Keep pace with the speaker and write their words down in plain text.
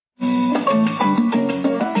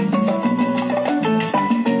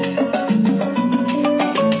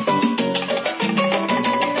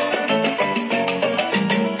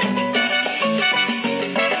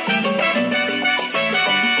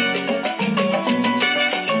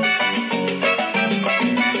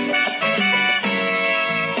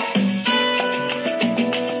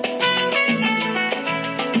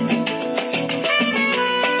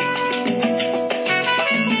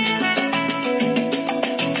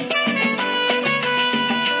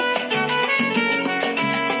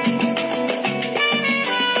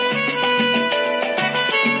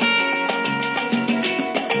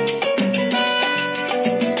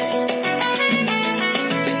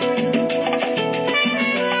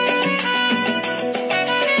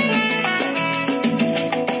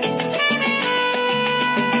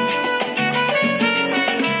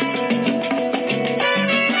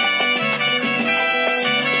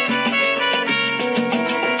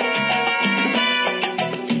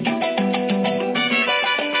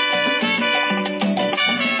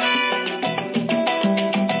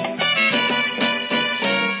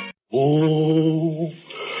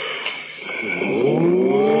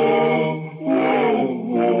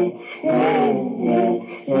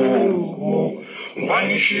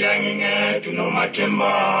Wangishiyangingetu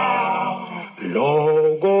nomathemba.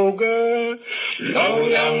 Logo girl, low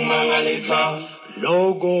young Mangalisa.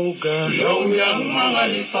 Logo girl, low young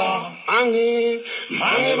Mangalisa. Mangi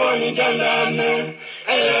boni tandane.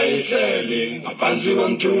 Eisheli, ngaphansi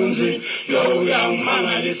komthunzi. Low young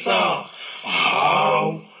Mangalisa.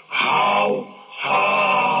 How?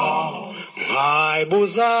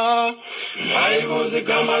 Hayibuza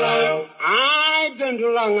igama layo.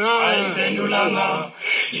 Ayiphendulanga.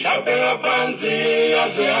 Yapela phansi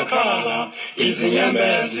yaze yakhala.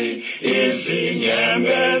 Izinyembezi.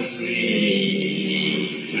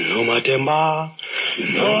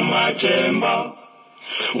 Nomathemba.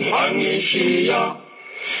 Wangishiya.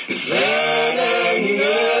 Zele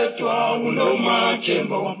ngedwa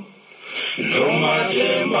uNomathemba.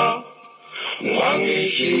 Nomathemba.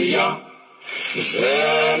 Wangishiya.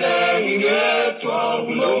 Zele ngedwa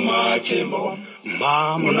uNomathemba.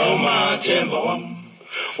 Unomathemba.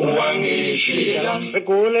 Wangishiya.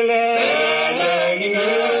 Zele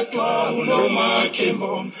ngedwa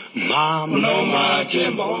uNomathemba.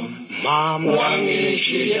 Unomathemba.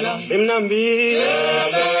 Wangishiya. Zele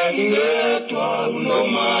ngedwa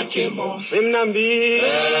uNomathemba. Zele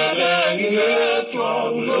ngedwa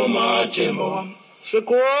uNomathemba.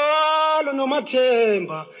 Sekwalo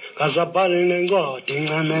nomathemba kazabhali nencwadi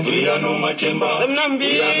ncane uya nomathemba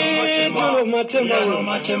emnambithu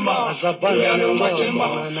nomathemba kazabhali nomathemba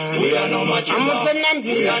uya nomathemba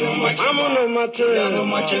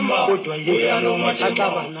amunomathemba kodwa yena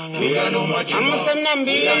axabana uya nomathemba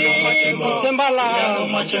amusemnambithu thembala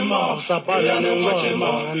kazabhali nomathemba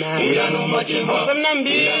uya nomathemba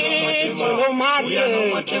amusemnambithu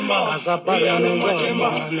nomathemba kazabhali nomathemba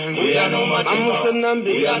uya nomathemba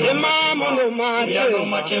Nambi, Emam no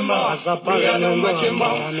Mathemba, Azapaya no Mathemba,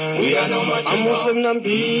 Amusem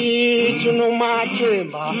Nambi to no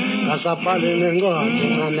Mathemba, Azapale and God,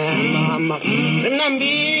 Mama,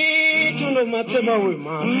 Nambi to no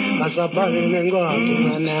Mathemba, Azapale and God,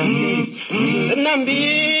 Nambi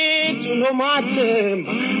to no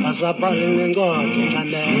Mathemba, Azapale and God,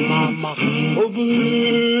 Mama, Obu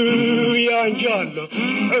Yanjalo,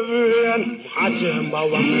 everyone Mathemba,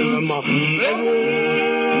 Mama.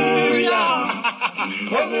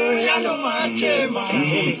 Hallelujah, no Mathemba.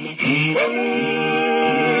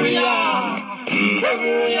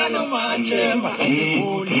 Hallelujah, no Mathemba.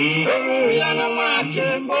 Hallelujah, no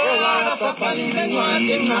Mathemba. Sapali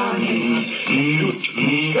ngwate ngane.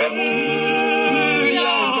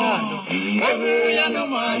 Hallelujah, no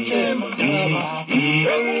Mathemba.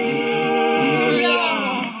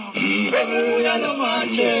 Hallelujah, no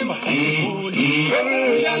Mathemba.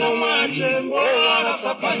 Hallelujah, no Mathemba.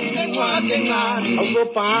 Sapali ngwate ngane.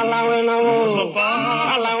 Sopala wena wo.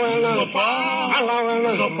 Sopala wena. Sopala wena.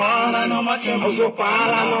 Sopala no Mathemba.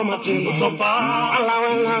 Sopala no Mathemba. Sopala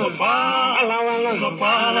wena. Sopala wena.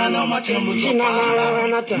 Sopala no Mathemba. Chinana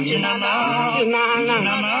wena ta. Chinana.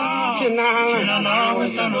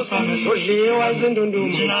 Wena no same. Sojiwa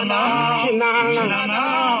zindunduma. Chinana.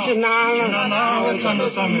 Wena no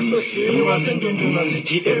same. Sojiwa zindunduma.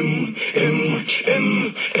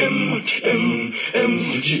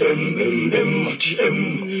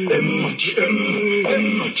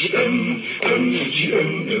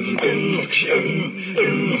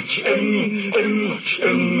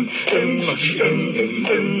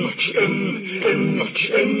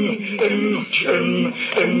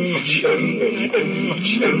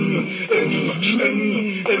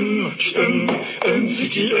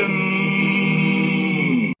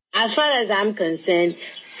 ZTM. As far as I'm concerned,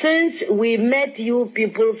 since we met you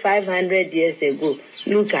people 500 years ago,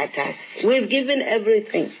 look at us. We've given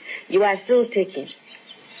everything. You are still taking.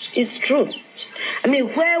 It's true. I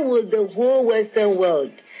mean, where would the whole Western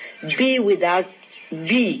world be without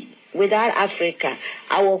Africa?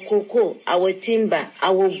 Our cocoa, our timber,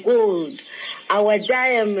 our gold, our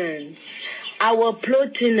diamonds, our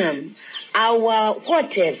platinum, our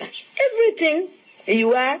whatever. Everything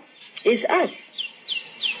you are is us.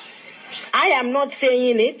 I am not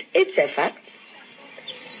saying it. It's a fact.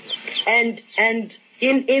 And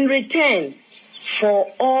in return for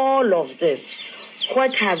all of this,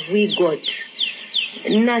 what have we got?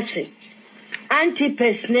 Nothing.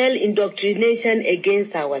 Anti-personnel indoctrination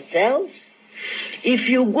against ourselves. If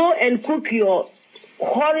you go and cook your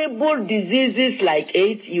horrible diseases like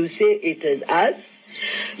AIDS, you say it is us.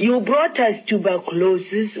 You brought us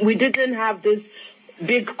tuberculosis. We didn't have this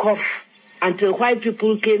big cough until white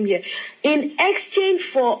people came here. In exchange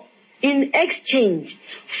for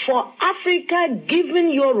Africa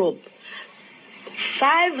giving Europe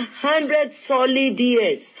 500 solid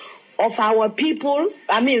years of our people,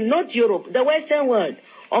 I mean not Europe, the Western world,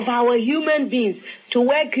 of our human beings to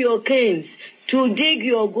work your canes, to dig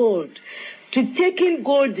your gold, to take in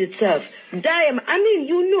gold itself, diamond,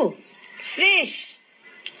 fish,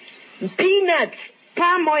 peanuts,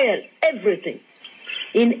 palm oil, everything.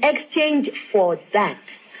 In exchange for that,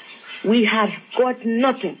 we have got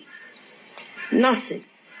nothing. Nothing.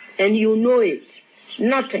 And you know it.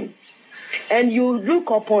 Nothing. And you look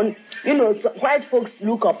upon, white folks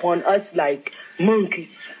look upon us like monkeys.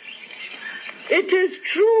 It is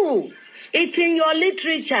true. It's in your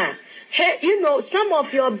literature. Hey, some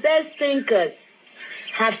of your best thinkers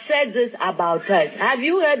have said this about us. Have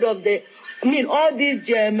you heard of all these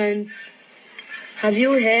Germans? Have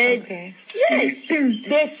you heard? Okay. Yes.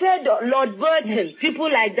 They said, Lord Burton, people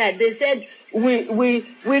like that, they said, we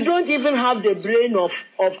don't even have the brain of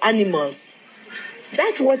animals.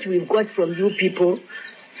 That's what we've got from you people.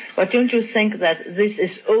 But don't you think that this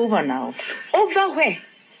is over now? Over where?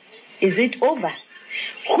 Is it over?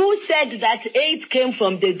 Who said that AIDS came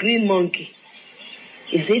from the green monkey?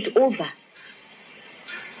 Is it over?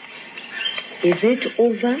 Is it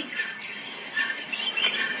over?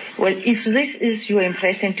 Well, if this is your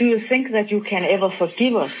impression, do you think that you can ever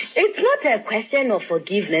forgive us? It's not a question of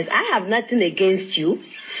forgiveness. I have nothing against you.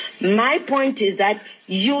 My point is that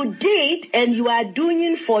you did and you are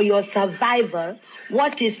doing for your survival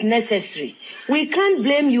what is necessary. We can't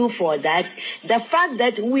blame you for that. The fact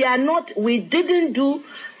that we didn't do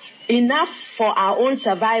enough for our own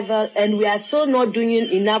survival and we are still not doing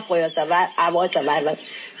enough for our survival.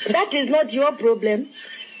 That is not your problem.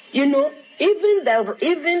 Even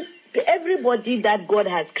everybody that God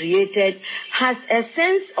has created has a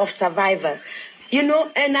sense of survival.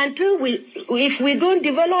 And until if we don't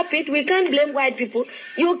develop it, we can't blame white people.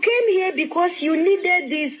 You came here because you needed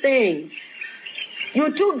these things.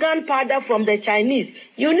 You took gunpowder from the Chinese.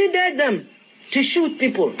 You needed them to shoot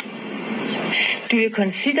people. Do you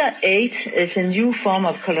consider AIDS as a new form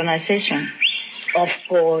of colonization? Of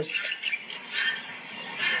course.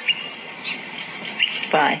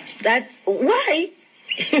 Why? That's why.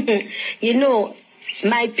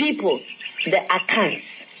 My people, the Akans,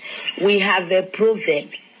 we have a proverb.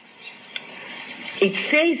 It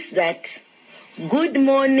says that good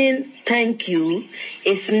morning, thank you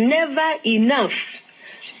is never enough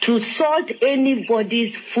to salt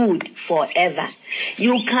anybody's food forever.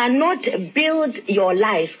 You cannot build your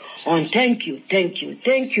life on thank you,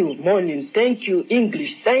 morning, thank you,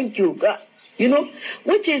 English, thank you, God.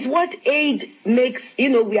 Which is what aid makes,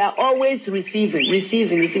 we are always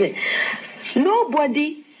receiving.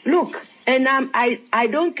 Nobody, look, and I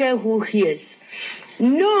don't care who hears,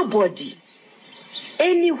 nobody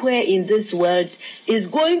anywhere in this world is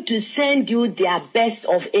going to send you their best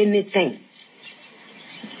of anything.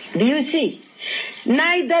 Do you see?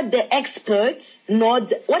 Neither the experts nor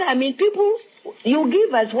people, you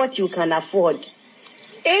give us what you can afford.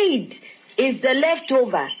 Aid is the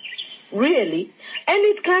leftover. Really? And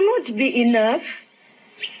it cannot be enough.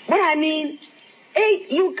 But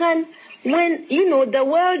you can, when, the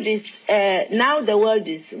world is, now the world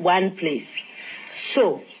is one place.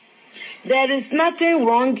 So, there is nothing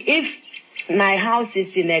wrong if my house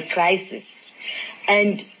is in a crisis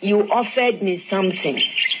and you offered me something.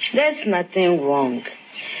 There's nothing wrong,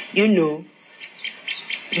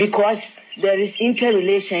 because there is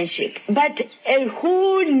interrelationship. But a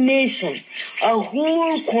whole nation, a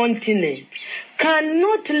whole continent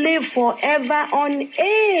cannot live forever on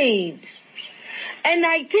aid. And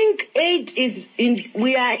I think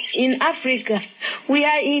we are in Africa, we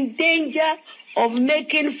are in danger of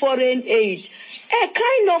making foreign aid a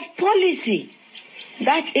kind of policy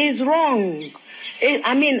that is wrong.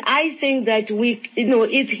 I think that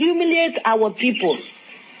it humiliates our people.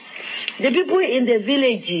 The people in the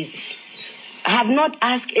villages have not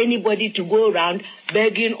asked anybody to go around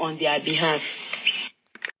begging on their behalf.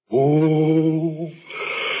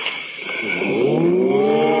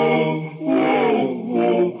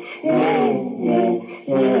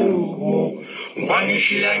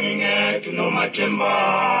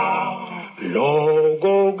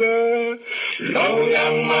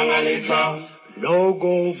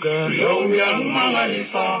 Logo girl, lo yang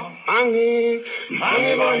mangalisa, mangi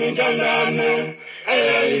bani dandane,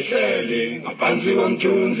 eliseli, apansi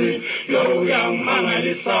wontunzi, lo yang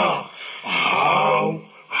mangalisa, how,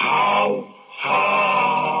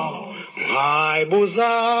 hai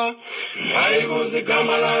buza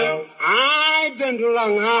kamalayo, ai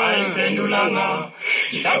pendulanga,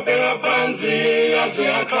 yapela panzi, yase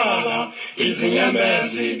akala,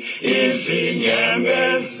 izinyembezi.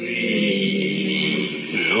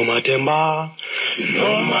 No matemba,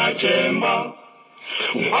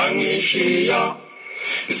 wangishiya,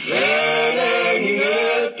 zele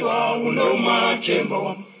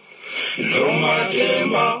unomathemba,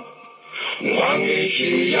 unomathemba,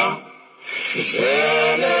 wangishiya,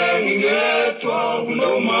 sele ngingedwa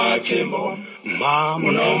unomathemba, mama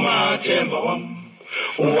unomathemba,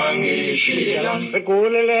 wangishiya,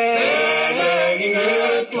 sekulele, sele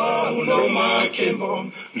ngingedwa unomathemba,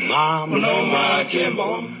 mama unomathemba,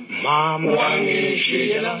 mama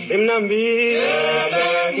wangishiya, simnambi, sele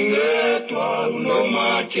ngingedwa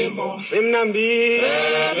unomathemba, simnambi,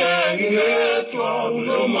 sele ngingedwa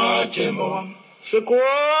unomathemba,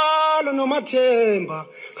 sekwalo nomathemba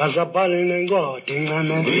kazabhali nencwadi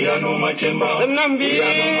ncane uya nomathemba semnambi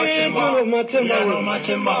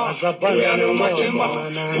nomathemba kazabhali nencwadi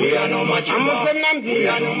uya nomathemba amusemnambi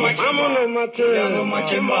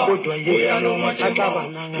amunomathemba kodwa yena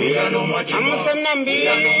axabana uya nomathemba amusemnambi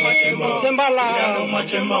themba la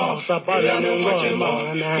kazabhali nencwadi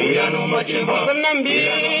uya nomathemba amusemnambi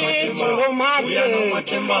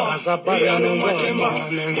nomathemba kazabhali nencwadi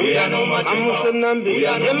uya nomathemba Nambi,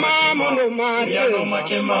 Emam no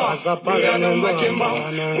Mathemba, Azapaya no Mathemba,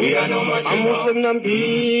 Amusem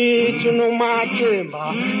Nambi to no Mathemba,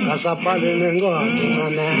 Azapaya no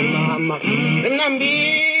Mama, Nambi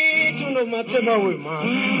to no Mathemba,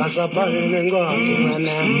 Azapaya no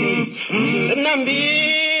Nambi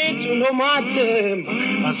to no Mathemba,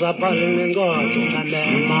 Azapaya no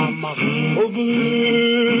Mama, Obu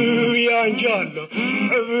Yanjalo,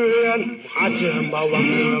 everyone Mathemba,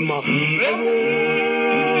 Mama.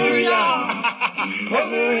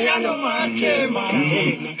 Hallelujah, no Mathemba.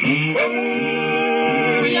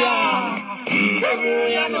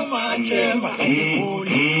 Hallelujah, no Mathemba.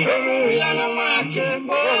 Hallelujah, no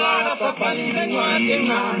Mathemba. Papa ni ngwate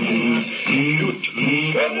ngani.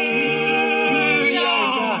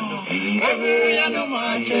 Hallelujah, no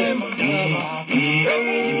Mathemba.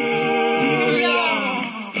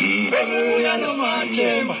 Hallelujah, no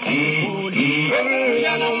Mathemba.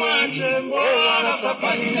 Hallelujah, no Mathemba.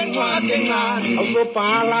 Papa ni ngwate ngani.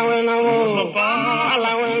 Sopala wena wo.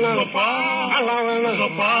 Sopala wena. Sopala wena.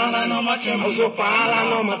 Sopala no Mathemba. Sopala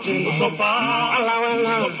no Mathemba. Sopala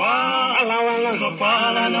wena. Sopala wena.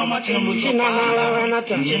 Sopala no Mathemba. Chinana wena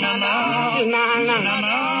ta. Chinana. Chinana.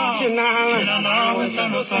 Chinana. Chinana wena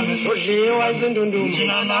no sami. Sojiwa zindundu.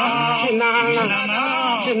 Chinana. Chinana. Chinana.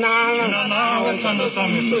 Chinana wena no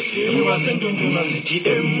sami. Sojiwa zindundu na ziti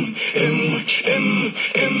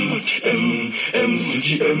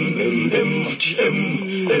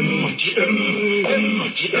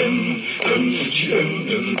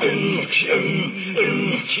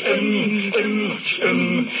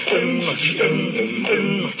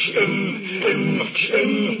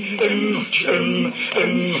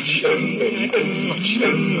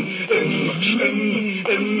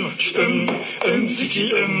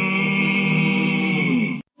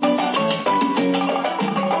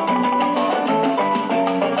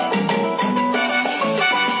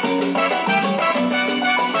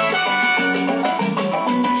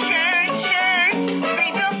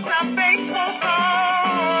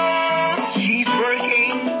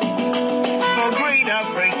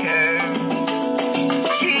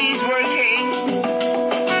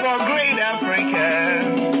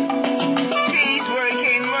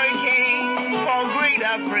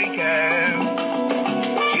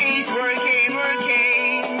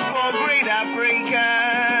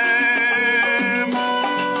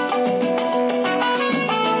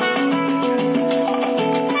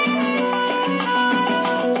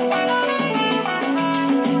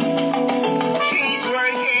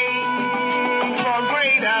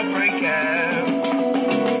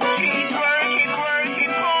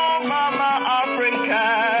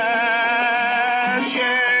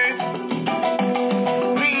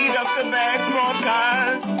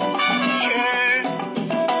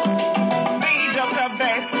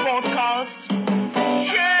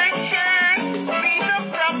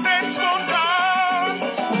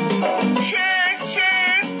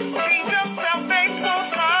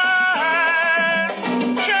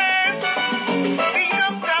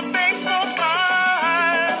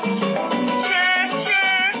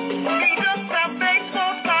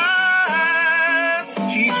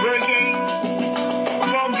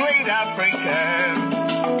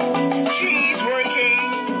She's working